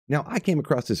Now, I came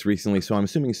across this recently, so I'm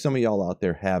assuming some of y'all out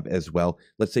there have as well.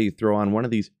 Let's say you throw on one of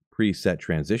these preset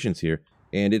transitions here,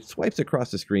 and it swipes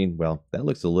across the screen. Well, that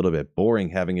looks a little bit boring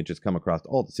having it just come across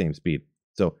all at the same speed.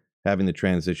 So having the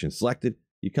transition selected,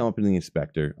 you come up in the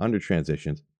inspector under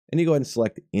transitions, and you go ahead and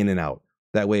select in and out.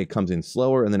 That way it comes in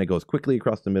slower, and then it goes quickly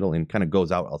across the middle and kind of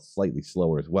goes out slightly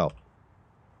slower as well.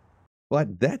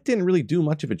 But that didn't really do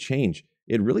much of a change.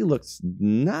 It really looks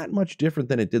not much different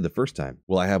than it did the first time.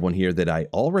 Well, I have one here that I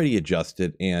already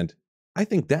adjusted, and I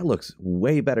think that looks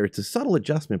way better. It's a subtle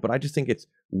adjustment, but I just think it's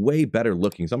way better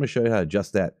looking. So I'm going to show you how to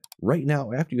adjust that right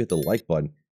now after you hit the like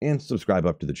button and subscribe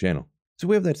up to the channel. So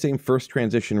we have that same first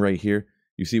transition right here.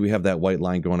 You see we have that white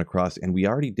line going across, and we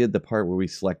already did the part where we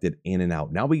selected in and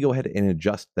out. Now we go ahead and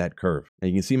adjust that curve.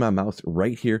 And you can see my mouse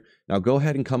right here. Now go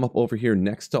ahead and come up over here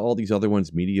next to all these other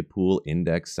ones, media pool,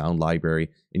 index, sound library,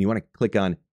 and you want to click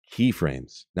on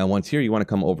keyframes. Now once here, you want to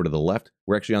come over to the left.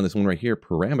 We're actually on this one right here,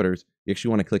 parameters. You actually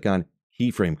want to click on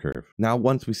keyframe curve. Now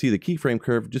once we see the keyframe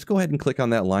curve, just go ahead and click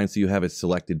on that line so you have it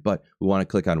selected, but we want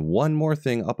to click on one more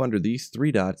thing up under these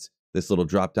three dots, this little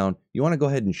drop down. You want to go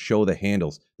ahead and show the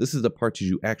handles. This is the parts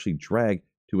you actually drag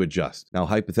to adjust. Now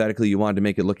hypothetically, you wanted to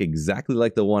make it look exactly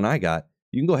like the one I got.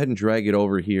 You can go ahead and drag it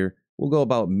over here. We'll go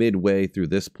about midway through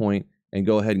this point and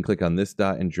go ahead and click on this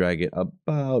dot and drag it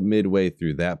about midway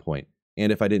through that point.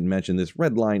 And if I didn't mention, this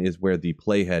red line is where the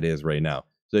playhead is right now.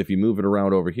 So if you move it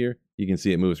around over here, you can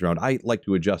see it moves around. I like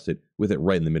to adjust it with it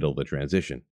right in the middle of the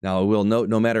transition. Now I will note,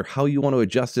 no matter how you want to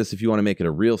adjust this, if you want to make it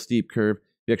a real steep curve,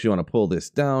 if you actually want to pull this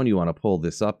down, you want to pull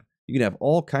this up, you can have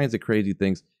all kinds of crazy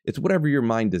things. It's whatever your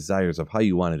mind desires of how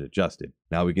you want it adjusted.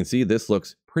 Now we can see this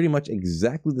looks pretty much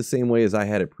exactly the same way as I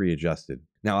had it pre-adjusted.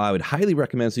 Now I would highly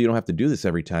recommend, so you don't have to do this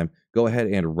every time, go ahead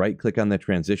and right click on the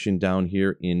transition down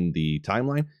here in the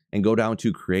timeline and go down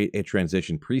to create a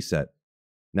transition preset.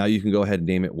 Now you can go ahead and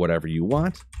name it whatever you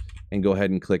want and go ahead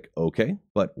and click OK.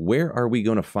 But where are we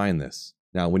going to find this?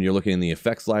 Now, when you're looking in the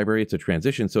effects library, it's a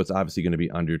transition, so it's obviously going to be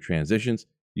under transitions.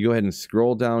 You go ahead and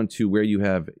scroll down to where you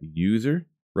have user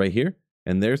right here,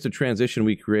 and there's the transition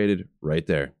we created right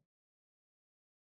there.